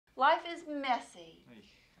Life is messy.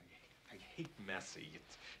 I hate messy.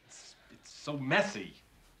 It's so messy.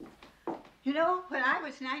 You know, when I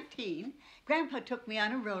was 19, Grandpa took me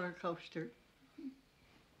on a roller coaster.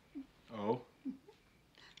 Oh?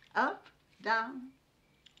 Up, down,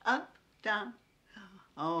 up, down.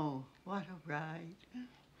 Oh, what a ride.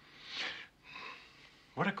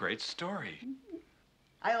 What a great story.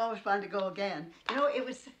 I always wanted to go again. You know, it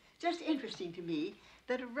was just interesting to me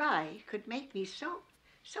that a ride could make me so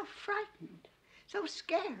frightened, so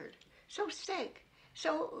scared, so sick,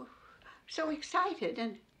 so excited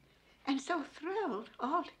and so thrilled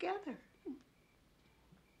all together.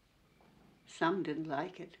 Some didn't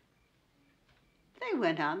like it. They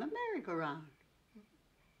went on the merry-go-round.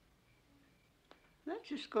 That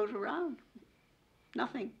just goes around.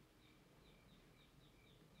 Nothing.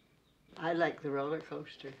 I like the roller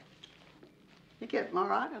coaster. You get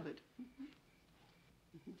more out of it.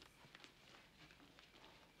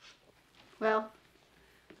 Well,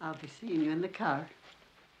 I'll be seeing you in the car.